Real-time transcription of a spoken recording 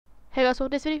Hey guys,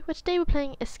 welcome to this video where today we're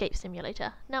playing Escape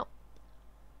Simulator. Now,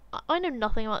 I know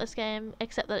nothing about this game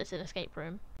except that it's an escape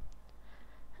room.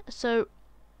 So,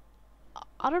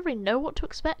 I don't really know what to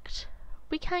expect.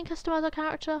 We can customise our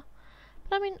character,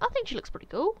 but I mean, I think she looks pretty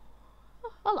cool.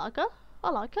 I like her.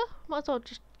 Might as well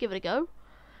just give it a go.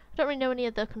 I don't really know any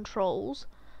of the controls.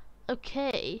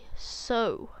 Okay,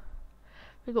 so,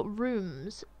 we've got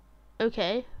rooms.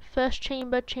 Okay, first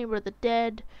chamber, chamber of the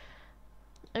dead.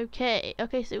 Okay, so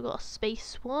we've got a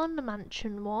space one, a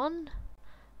mansion one.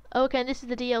 Okay, and this is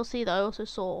the DLC that I also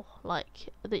saw, like,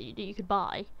 that you could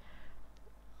buy.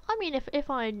 I mean, if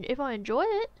I enjoy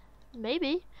it,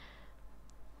 maybe.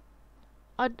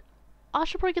 I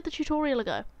should probably give the tutorial a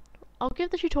go. I'll give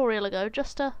the tutorial a go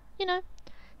just to, you know,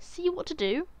 see what to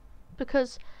do,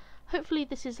 because hopefully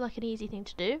this is like an easy thing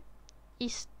to do.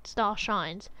 East Star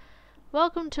Shines.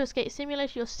 Welcome to Escape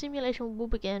Simulator. Your simulation will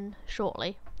begin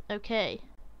shortly. Okay.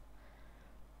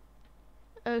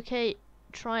 Okay,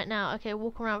 try it now. Okay,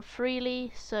 walk around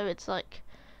freely, so it's like,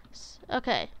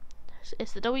 okay,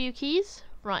 it's the W keys,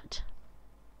 right.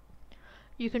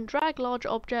 You can drag large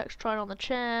objects, try it on the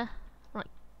chair, right,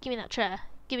 give me that chair,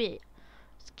 give me it,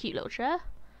 it's a cute little chair.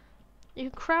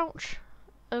 You can crouch,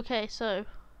 okay, so,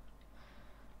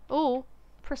 oh,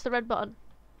 press the red button,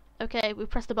 okay, we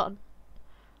pressed the button.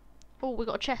 Oh, we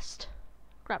got a chest,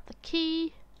 grab the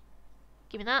key,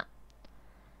 give me that.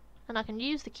 And I can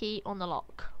use the key on the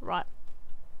lock. Right.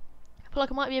 I feel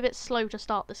like I might be a bit slow to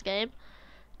start this game.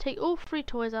 Take all 3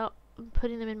 toys out and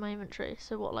putting them in my inventory.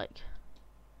 So what, like?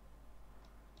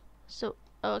 So,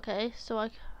 oh, okay. So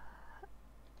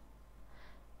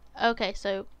okay,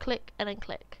 so click and then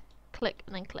click. Click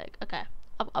and then click. Okay.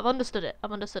 I've understood it.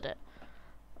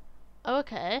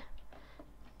 Okay.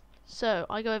 So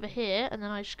I go over here and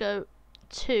then I just go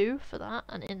 2 for that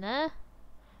and in there.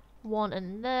 1 and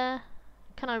in there.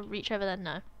 Can I reach over there?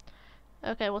 No.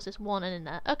 Okay, what's this? 1 and in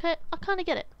there. Okay, I kind of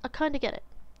get it.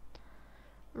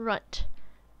 Right.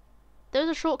 There's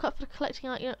a shortcut for collecting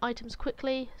items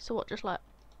quickly. So what? Just like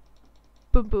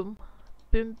boom, boom,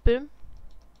 boom, boom.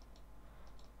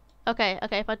 Okay.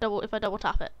 If I double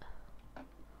tap it.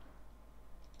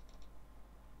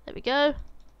 There we go.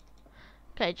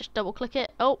 Okay, just double click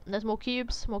it. Oh, there's more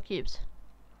cubes.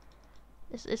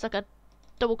 It's like a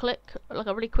double click, like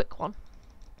a really quick one.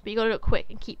 But you gotta do it quick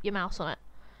and keep your mouse on it.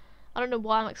 I don't know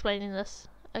why I'm explaining this.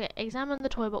 Okay, examine the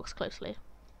toy box closely.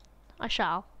 I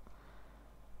shall.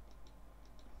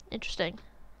 Interesting.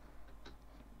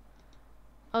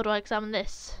 Oh, do I examine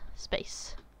this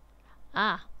space?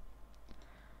 Ah.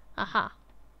 Aha.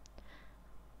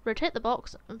 Rotate the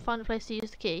box and find a place to use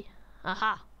the key.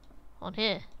 Aha. On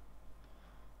here.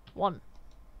 1.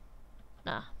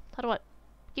 Nah. How do I...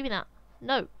 Give me that.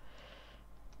 No.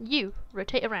 You.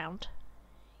 Rotate around.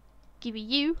 Give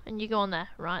you and you go on there.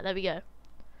 Right, there we go.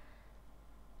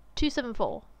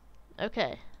 274.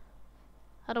 Okay.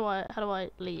 How do I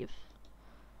leave?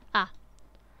 Ah.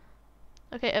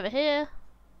 Okay, over here.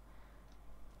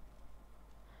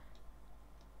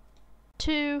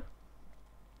 2.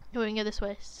 Oh, we can go this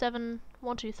way. 7.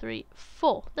 1, 2, 3,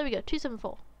 4. There we go.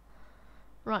 274.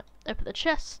 Right, open the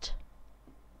chest.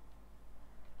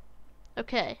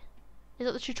 Okay. Is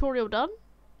that the tutorial done?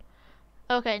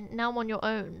 Okay, now I'm on your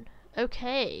own.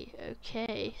 Okay,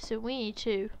 so we need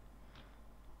to...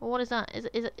 Well, what is that? Is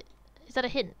that a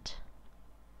hint?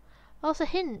 Oh, it's a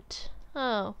hint!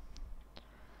 Oh.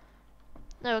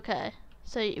 Okay,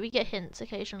 so we get hints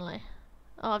occasionally.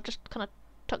 Oh, I've just kind of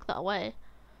tucked that away.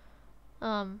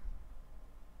 Deselect.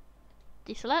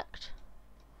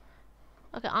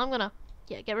 Okay, I'm gonna...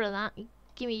 Yeah, get rid of that.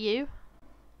 Give me you.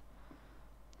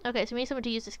 Okay, so we need someone to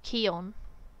use this key on.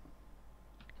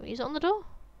 Can we use it on the door?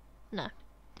 No.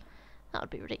 That would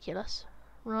be ridiculous.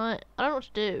 Right, I don't know what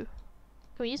to do.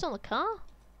 Can we use it on the car?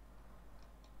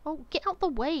 Oh, get out the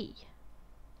way!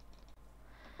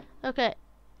 Okay.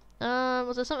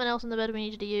 Was there something else in the bed we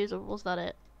needed to use, or was that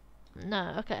it?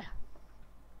 No, okay.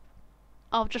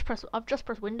 Oh, I've just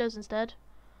pressed Windows instead.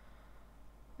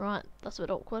 Right, that's a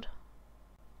bit awkward.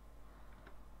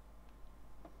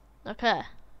 Okay.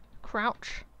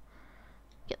 Crouch.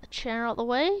 Get the chair out of the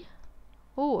way.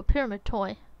 Oh, a pyramid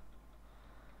toy.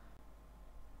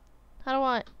 How do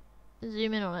I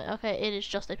zoom in on it? Okay, it is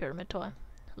just a pyramid toy.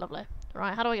 Lovely.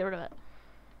 Right, how do I get rid of it?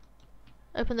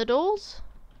 Open the doors?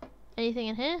 Anything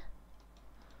in here?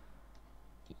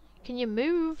 Can you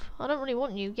move? I don't really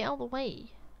want you. Get out of the way.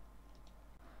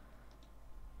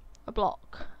 A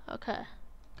block. Okay. Can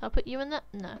I put you in there?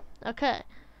 No. Okay.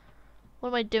 What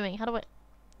am I doing? How am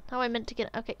I meant to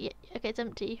get... Okay, yeah, okay, it's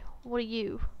empty. What are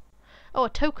you? Oh, a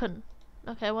token.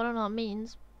 Okay, well, I don't know what that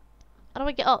means. How do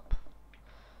I get up?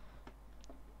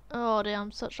 Oh dear,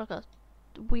 I'm such like a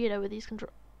weirdo with these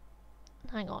control.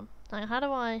 Hang on. How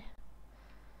do I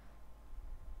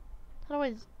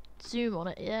zoom on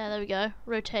it? Yeah, there we go.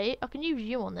 Rotate. I can use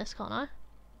U on this, can't I?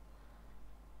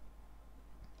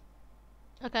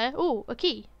 Okay. Oh, a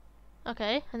key.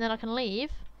 Okay, and then I can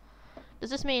leave.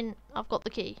 Does this mean I've got the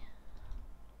key?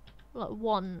 Like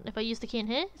 1. If I use the key in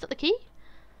here, is that the key?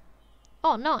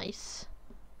 Oh, nice.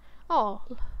 Oh,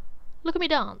 look at me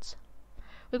dance.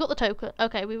 We've got the token.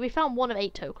 Okay, we found 1 of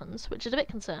 8 tokens, which is a bit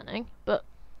concerning, but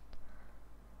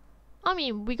I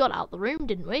mean, we got out the room,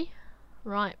 didn't we?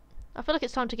 Right. I feel like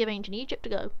it's time to give Ancient Egypt a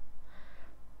go.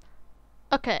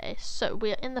 Okay, so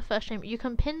we are in the first chamber. You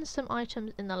can pin some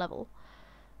items in the level.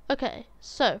 Okay,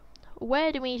 so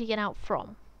where do we need to get out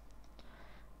from?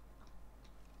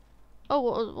 Oh,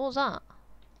 what was that?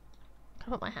 Can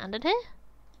I put my hand in here?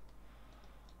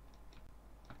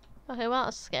 Okay, well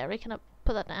that's scary. Can I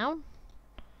put that down?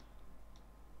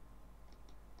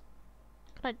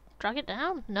 Can I drag it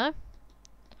down? No.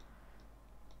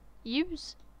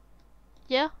 Use?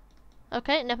 Yeah.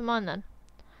 Okay, never mind then.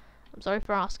 I'm sorry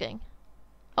for asking.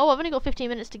 Oh, I've only got 15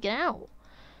 minutes to get out.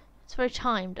 It's very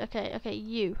timed. Okay, okay,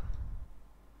 you.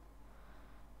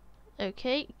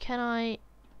 Okay, can I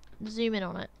zoom in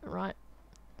on it? Right.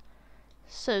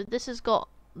 So this has got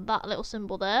that little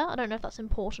symbol there. I don't know if that's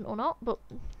important or not, but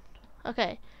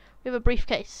okay. We have a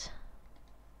briefcase.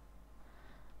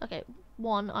 Okay,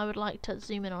 1, I would like to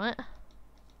zoom in on it.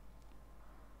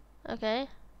 Okay.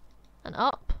 And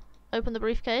up. Open the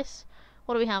briefcase.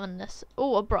 What do we have in this?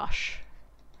 Oh, a brush.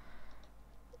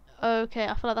 Okay,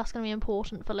 I feel like that's going to be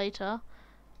important for later.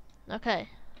 Okay.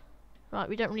 Right,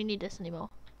 we don't really need this anymore.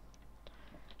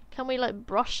 Can we, like,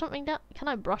 brush something down? Can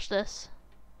I brush this?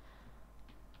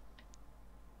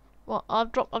 What?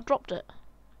 I've dropped it.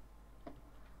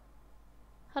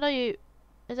 How do you...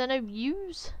 Is there no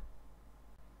use?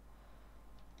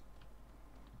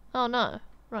 Oh, no.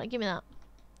 Right, give me that.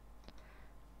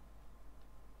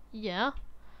 Yeah.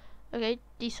 Okay,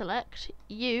 deselect.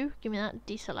 You, give me that,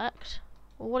 deselect.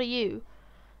 Well, what are you?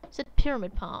 It's a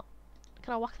pyramid part.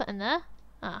 Can I whack that in there?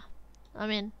 Ah. I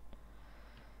mean,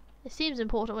 it seems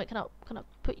important. Wait, can I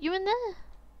put you in there?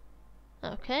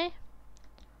 Okay.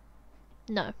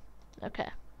 No. Okay.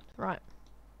 Right.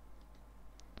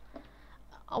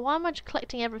 Why am I just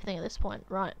collecting everything at this point?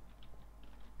 Right.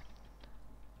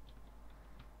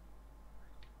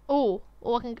 Oh,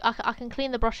 I can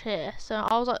clean the brush here. So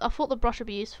I thought the brush would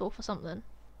be useful for something.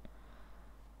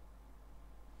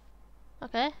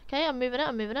 Okay, okay, I'm moving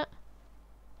it.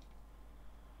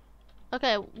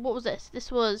 Okay, what was this?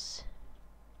 This was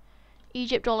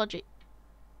Egyptology.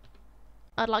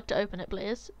 I'd like to open it,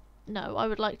 please. No,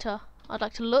 I'd like to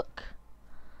look.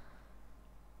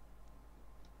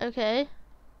 Okay.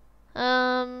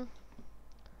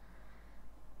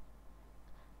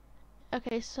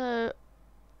 Okay, so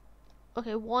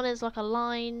okay, 1 is like a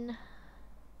line.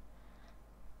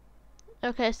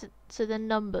 Okay, so the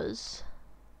numbers.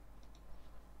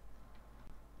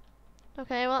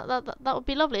 Okay, well that would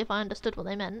be lovely if I understood what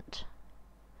they meant.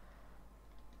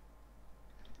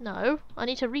 No, I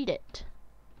need to read it.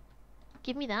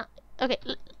 Give me that. Okay,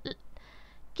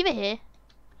 give it here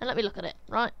and let me look at it.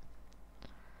 Right.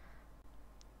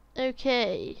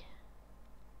 Okay.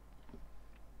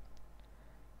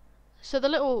 So the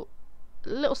little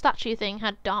statue thing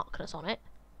had darkness on it.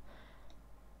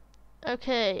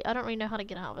 Okay, I don't really know how to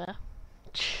get out of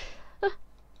there.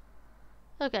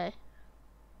 Okay.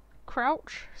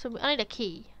 Crouch. So I need a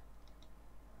key.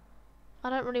 I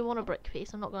don't really want a brick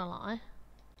piece, I'm not gonna lie.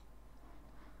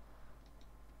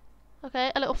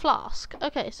 Okay, a little flask.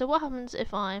 Okay, so what happens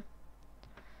if I...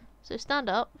 So stand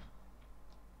up.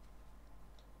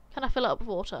 Can I fill it up with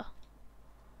water?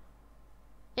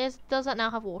 Does that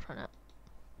now have water in it?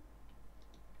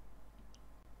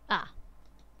 Ah.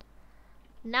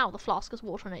 Now the flask has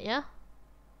water in it, yeah?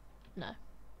 No.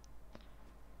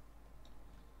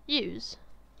 Use.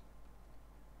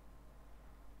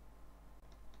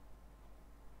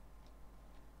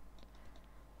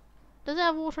 Does it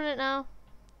have water in it now?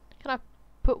 Can I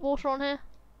put water on here?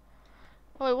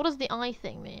 Oh wait, what does the eye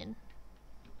thing mean?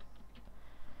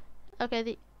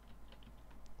 Okay,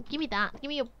 give me that. Give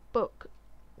me your book.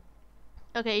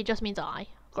 Okay, it just means eye.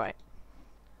 Great.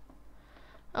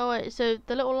 Oh wait, so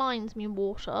the little lines mean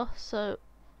water. So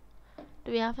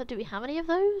do we have any of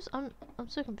those? I'm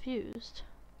so confused.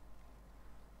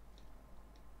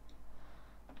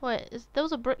 Wait, there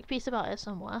was a brick piece about here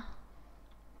somewhere.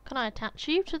 Can I attach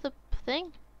you to the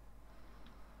thing?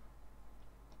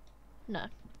 No.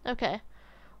 Okay.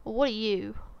 Well, what are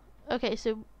you? Okay,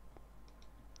 so...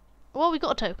 Well, we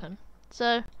got a token.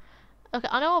 So, Okay,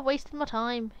 I know I've wasted my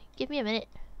time. Give me a minute.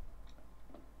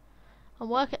 I'm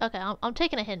working. Okay, I'm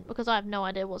taking a hint because I have no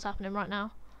idea what's happening right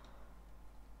now.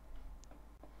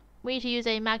 We need to use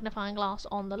a magnifying glass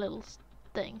on the little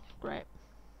thing. Great.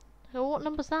 Okay, well, what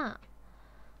number's that?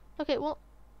 Okay, well,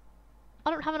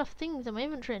 I don't have enough things in my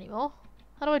inventory anymore.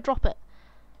 How do I drop it?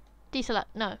 Deselect.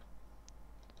 No.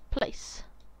 Place.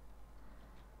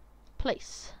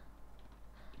 Place.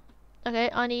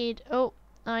 Okay, I need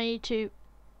to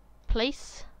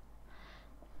place.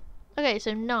 Okay,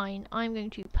 so 9. I'm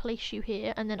going to place you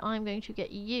here, and then I'm going to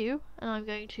get you, and I'm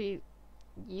going to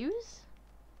use?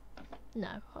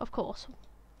 No, of course.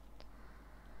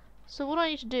 So what do I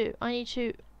need to do? I need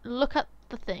to look at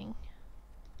the thing.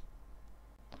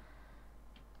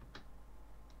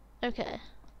 Okay.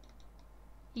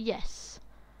 Yes.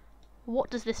 What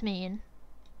does this mean?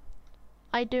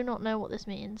 I do not know what this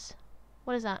means.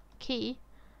 What is that? Key?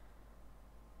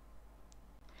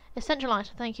 Essential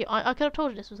item, thank you. I could have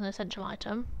told you this was an essential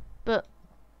item, but,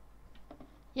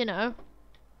 you know.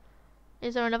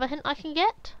 Is there another hint I can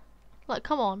get? Like,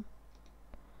 come on.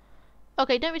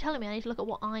 Okay, don't be telling me I need to look at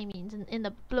what I means in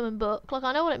the bloomin' book. Like,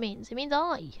 I know what it means. It means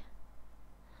I.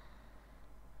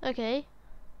 Okay.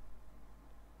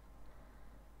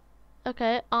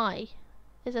 Okay, I.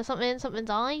 Is there something in something's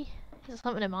eye? Is there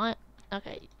something in my...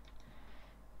 Okay.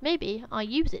 Maybe I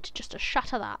use it just to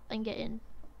shatter that and get in.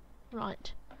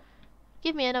 Right.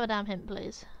 Give me another damn hint,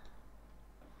 please.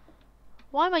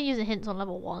 Why am I using hints on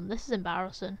level 1? This is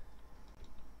embarrassing.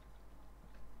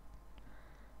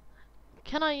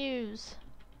 Can I use...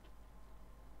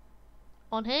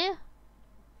 on here?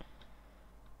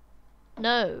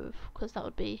 No, because that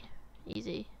would be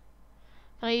easy.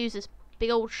 Can I use this big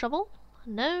old shovel?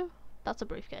 No, that's a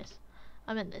briefcase.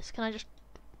 I'm in this. Can I just...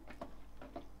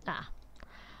 Nah.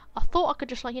 I thought I could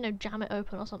just, like, you know, jam it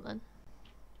open or something.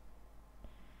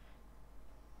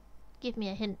 Give me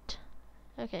a hint.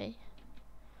 Okay.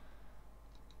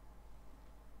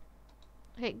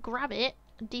 Okay, grab it,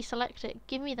 deselect it,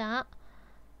 give me that,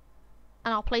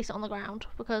 and I'll place it on the ground,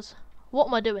 because what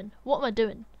am I doing? What am I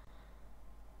doing?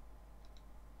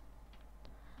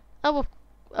 Oh, well,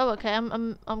 oh, okay.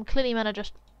 I'm clearly meant to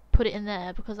just put it in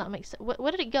there because that makes sense.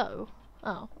 Where did it go?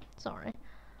 Oh, sorry.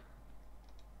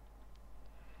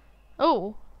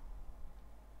 Oh,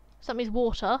 so that means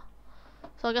water.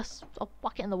 So I guess I'll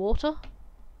whack it in the water.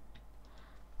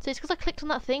 See, it's because I clicked on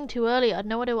that thing too early. I had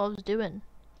no idea what I was doing.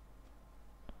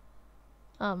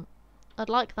 I'd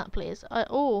like that, please.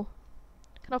 Oh,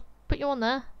 can I put you on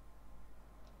there?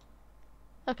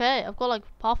 Okay, I've got like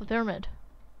half a pyramid.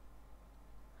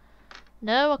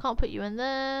 No, I can't put you in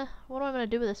there. What am I going to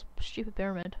do with this stupid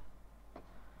pyramid?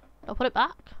 I'll put it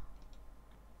back.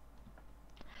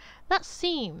 That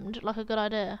seemed like a good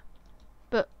idea.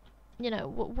 But, you know,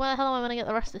 where the hell am I going to get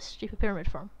the rest of this stupid pyramid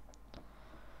from?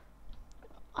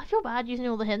 I feel bad using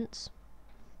all the hints.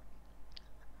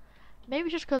 Maybe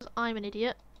just because I'm an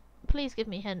idiot. Please give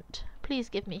me a hint. Please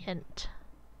give me a hint.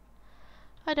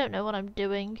 I don't know what I'm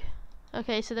doing.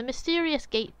 Okay, so the mysterious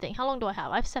gate thing. How long do I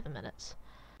have? I have 7 minutes.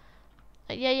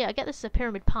 Yeah, I get this is a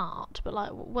pyramid part, but like,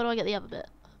 where do I get the other bit?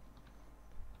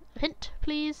 Hint,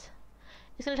 please.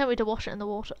 It's going to tell me to wash it in the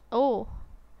water. Oh.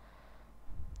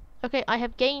 Okay, I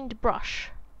have gained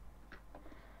brush.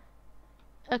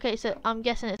 Okay, so I'm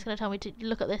guessing it's going to tell me to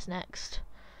look at this next.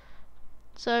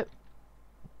 So,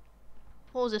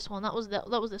 what was this one? That was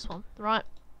this one, right?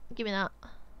 Give me that.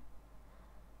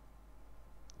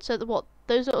 So what?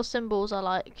 Those little symbols are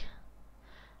like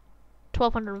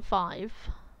 1205.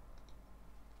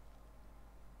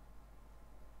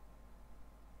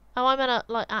 Am I meant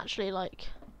to like actually like?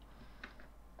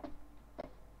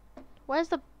 Where's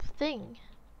the thing?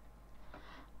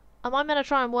 Am I meant to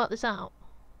try and work this out?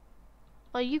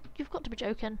 Oh, you've got to be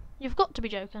joking. You've got to be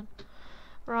joking.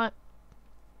 Right.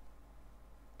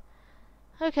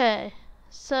 Okay.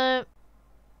 So.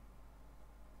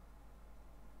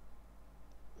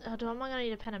 Am I going to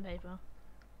need a pen and paper?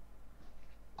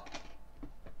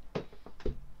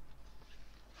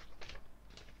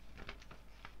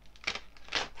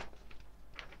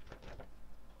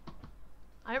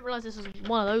 I didn't realise this was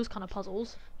one of those kind of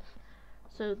puzzles.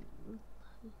 So.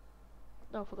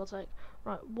 Oh, for God's sake.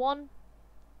 Right, 1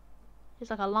 is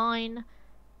like a line.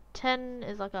 10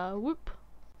 is like a whoop.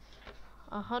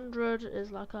 100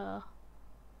 is like a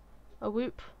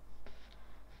whoop.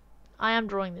 I am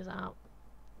drawing this out.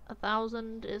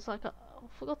 1,000 is like a, oh,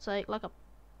 for God's sake, like a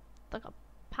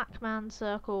Pac-Man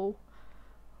circle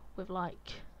with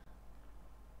like.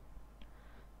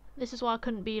 This is why I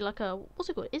couldn't be like a, what's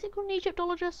it called? Is it called an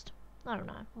Egyptologist? I don't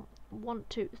know. 1,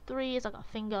 2, 3 is like a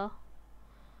finger.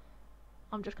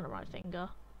 I'm just gonna write finger.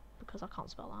 because I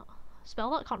can't spell that. Spell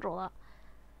that? Can't draw that.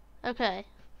 Okay,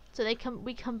 so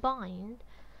we combined.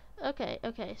 Okay,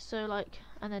 so like,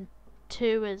 and then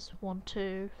 2 is 1,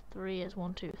 2, 3 is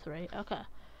 1, 2, 3. Okay.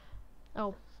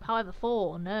 Oh, however,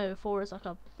 4, no, 4 is like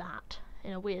a that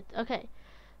in a weird. Okay,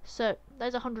 so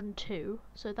there's 102.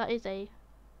 So that is a.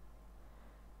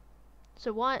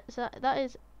 So why? So that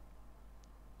is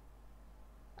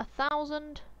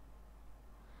 1,000.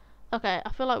 Okay,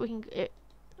 I feel like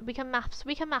we can maths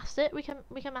it. We can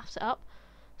maths it up.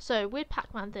 So weird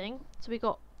Pac-Man thing. So we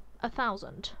got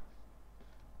 1,000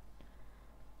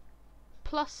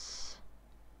 plus.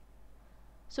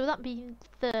 So would that be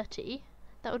 30?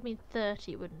 That would mean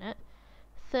 30, wouldn't it?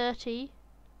 30.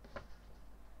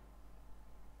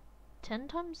 10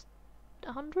 times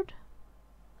 100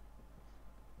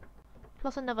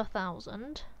 plus another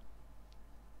 1,000.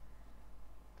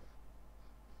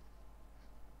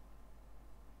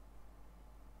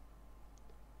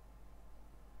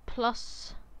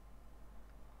 Plus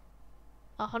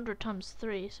 100 times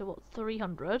 3, so what,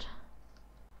 300?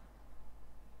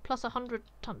 Plus 100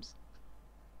 times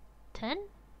 10?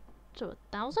 So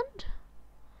 1,000?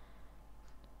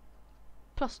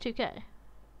 Plus 2k.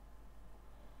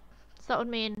 So that would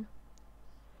mean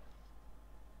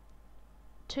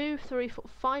 2, 3, 4,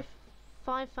 5,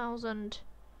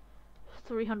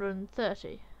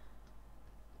 5,330.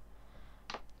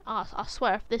 I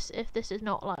swear if this is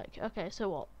not like, okay, so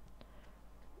what?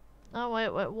 Oh wait,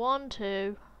 1,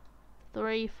 2,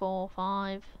 3, 4,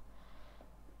 5.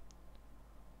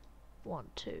 1,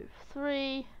 2,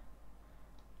 3.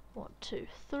 1, 2,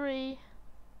 3.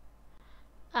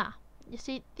 Ah, you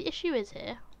see, the issue is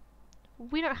here.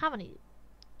 We don't have any.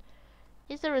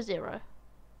 Is there a 0?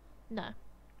 No.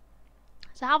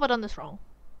 So how have I done this wrong?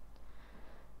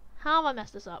 How have I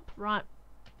messed this up? Right.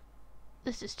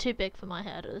 This is too big for my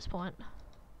head at this point.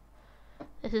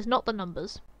 This is not the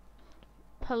numbers.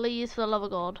 Please, for the love of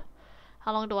God.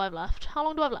 How long do I have left? How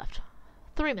long do I have left?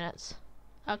 3 minutes.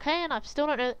 Okay, and I still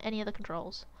don't know any of the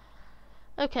controls.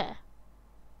 Okay.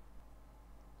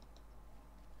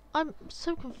 I'm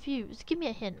so confused. Give me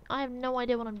a hint. I have no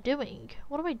idea what I'm doing.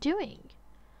 What am I doing?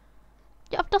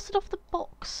 Yeah, I've dusted off the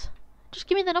box. Just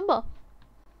give me the number.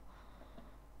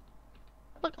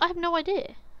 Look, I have no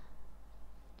idea.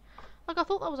 Like, I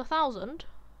thought that was 1,000.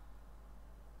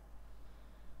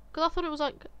 Because I thought it was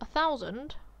like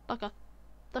 1,000. Like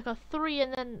a 3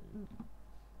 and then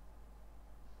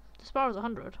the spiral is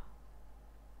 100.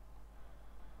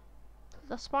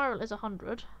 The spiral is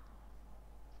 100.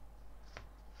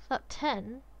 That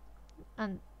 10,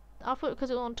 and I thought because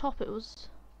it was on top it was.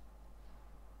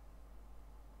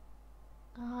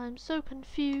 I'm so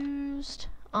confused.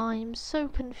 I'm so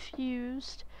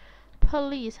confused.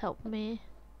 Please help me.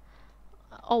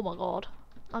 Oh my god.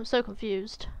 I'm so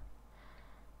confused.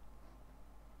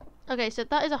 Okay, so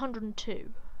that is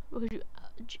 102. Because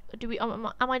am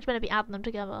I just going to be adding them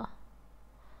together?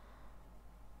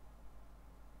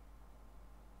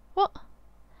 What?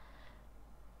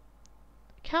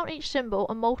 Count each symbol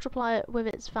and multiply it with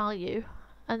its value,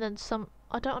 and then some.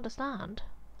 I don't understand.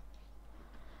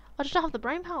 I just don't have the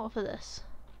brain power for this.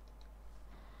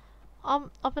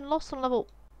 I've been lost on level.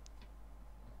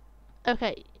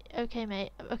 Okay,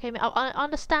 mate. Okay, mate. I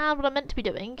understand what I'm meant to be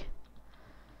doing.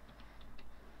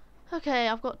 Okay,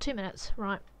 I've got 2 minutes.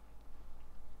 Right.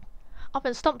 I've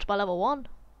been stumped by level 1.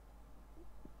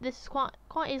 This is quite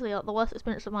easily like the worst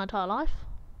experience of my entire life.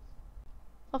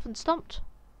 I've been stumped.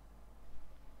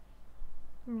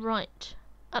 Right.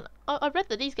 And I read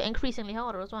that these get increasingly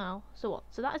harder as well. So what?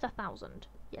 So that is 1,000.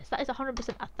 Yes, that is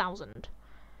 100% 1,000.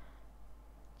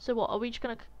 So what? Are we just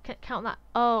gonna count that?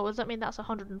 Oh, does that mean that's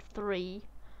 103?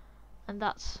 And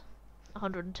that's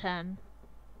 110.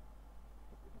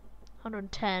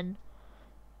 110.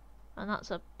 And that's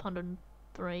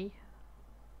 103.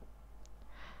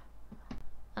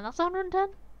 And that's 110.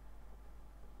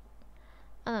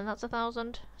 And then that's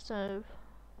 1,000. So.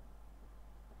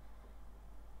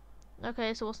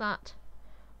 Okay, so what's that?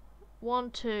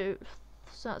 1, 2.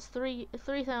 So that's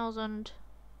 3,000.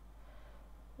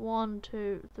 1,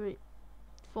 2, 3,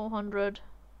 400.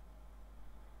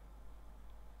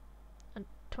 And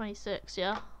 26,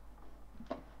 yeah?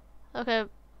 Okay.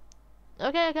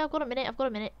 Okay, I've got a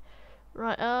minute.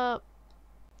 Right,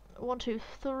 1, 2,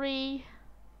 3,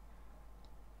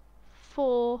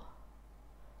 4,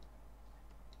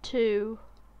 2,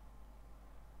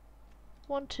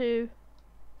 1, 2,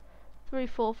 3,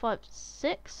 4, 5,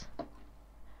 6.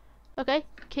 Okay,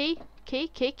 key.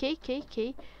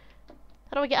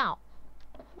 How do I get out?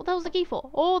 What the hell's the key for?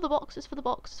 Oh, the box. It's for the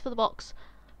box.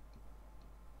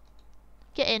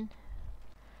 Get in.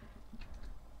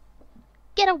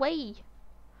 Get away!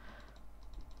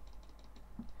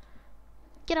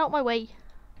 Get out my way.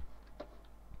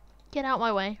 Get out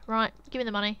my way. Right, give me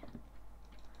the money.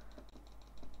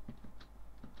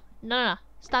 No, no, no.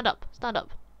 Stand up. Stand up.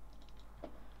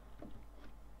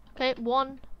 Okay,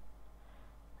 1.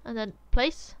 And then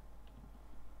place.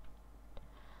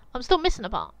 I'm still missing a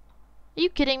part. Are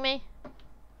you kidding me?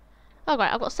 Oh,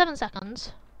 great. I've got 7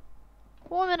 seconds.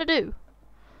 What am I going to do?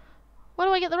 Where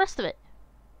do I get the rest of it?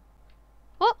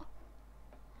 What?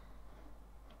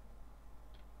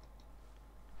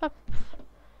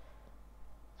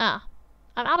 Ah.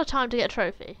 I'm out of time to get a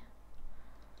trophy.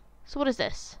 So what is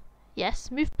this? Yes,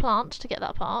 move plant to get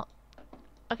that part.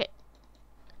 Okay.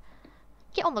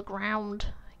 Get on the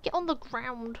ground. Get on the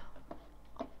ground.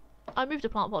 I moved a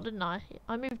plant pot, didn't I?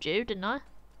 I moved you, didn't I?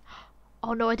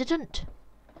 Oh no, I didn't.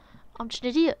 I'm just an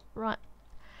idiot. Right.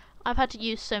 I've had to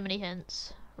use so many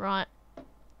hints. Right.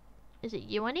 Is it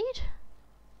you I need?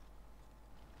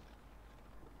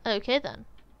 Okay then.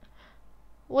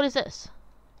 What is this?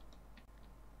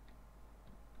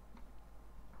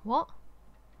 What?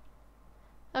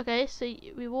 Okay, so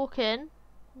we walk in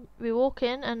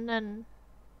and then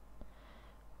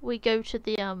we go to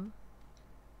the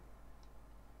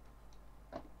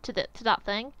to that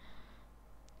thing,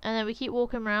 and then we keep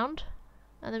walking around,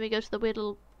 and then we go to the weird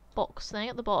little box thing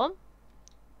at the bottom,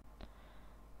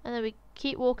 and then we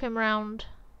keep walking around,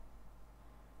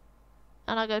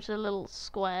 and I go to the little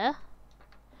square.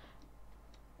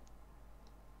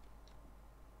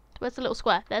 Where's the little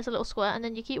square? There's a little square, and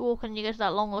then you keep walking and you go to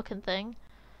that long looking thing.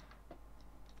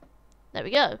 There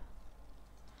we go.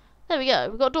 There we go.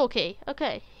 We've got a door key.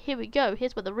 Okay, here we go.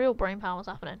 Here's where the real brain power is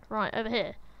happening. Right, over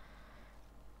here.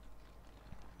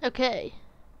 Okay.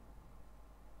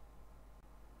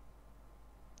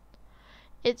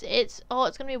 It's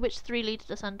gonna be which 3 lead to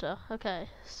the center. Okay,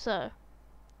 so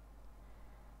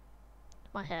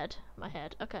my head.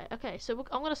 Okay. So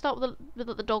I'm gonna start with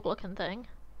the dog looking thing.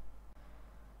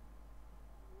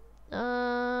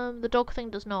 The dog thing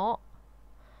does not.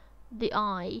 The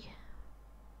eye.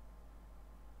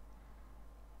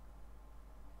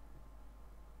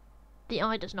 The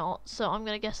eye does not. So I'm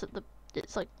gonna guess that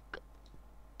it's like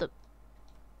the.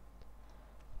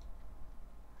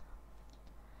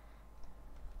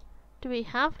 Do we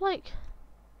have like?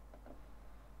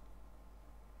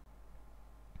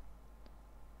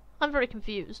 I'm very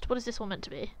confused. What is this one meant to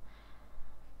be?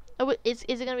 Oh, is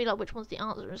it gonna be like which one's the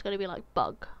answer? It's gonna be like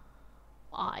bug,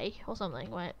 eye, or something.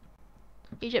 Wait.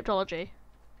 Egyptology.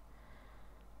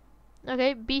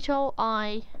 Okay, beetle,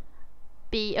 eye,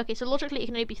 bee. Okay, so logically it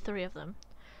can only be 3 of them.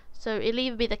 So it'll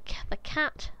either be the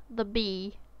cat, the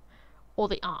bee, or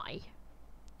the eye.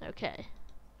 Okay.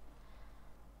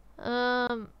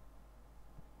 Well,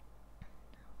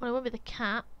 it won't be the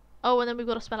cat. Oh, and then we've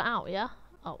got to spell it out, yeah?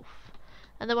 Oh.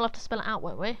 And then we'll have to spell it out,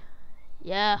 won't we?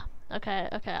 Yeah. Okay,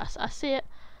 I see it.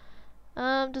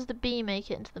 Does the bee make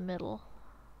it into the middle?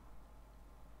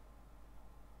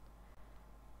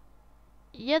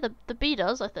 Yeah, the bee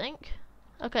does, I think.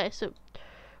 Okay, so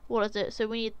what is it? So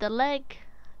we need the leg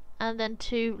and then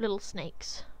 2 little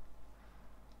snakes.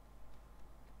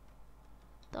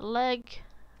 The leg.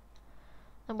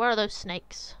 And where are those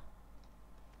snakes?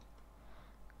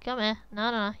 Come here.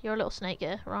 No, you're a little snake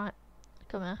here. Right.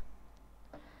 Come here.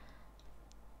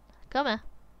 Come here.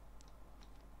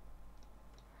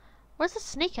 Where's the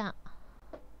snake at?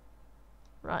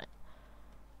 Right.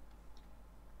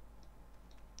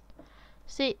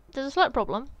 See, there's a slight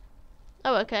problem.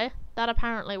 Oh, okay. That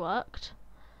apparently worked.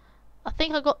 I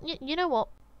think I got... You know what?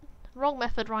 Wrong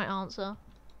method, right answer.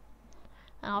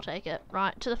 And I'll take it.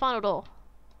 Right, to the final door.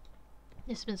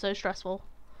 This has been so stressful.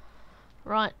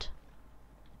 Right.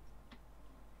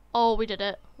 Oh, we did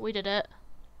it. We did it.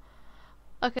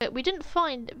 Okay, we didn't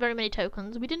find very many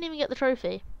tokens. We didn't even get the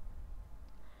trophy.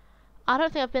 I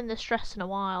don't think I've been this stressed in a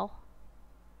while.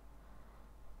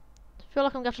 I feel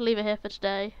like I'm going to have to leave it here for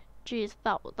today. Jeez,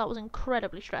 that was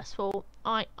incredibly stressful.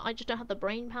 I just don't have the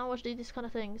brain power to do these kind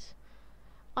of things.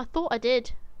 I thought I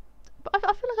did. But I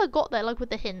feel like I got there, like, with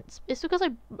the hints. It's because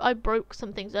I broke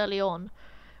some things early on.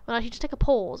 When I should just take a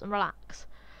pause and relax.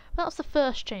 But that's the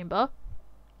first chamber.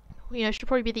 You know, should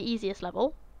probably be the easiest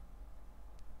level.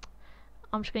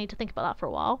 I'm just going to need to think about that for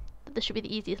a while. That this should be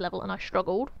the easiest level and I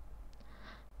struggled.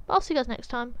 But I'll see you guys next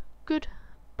time.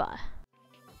 Goodbye.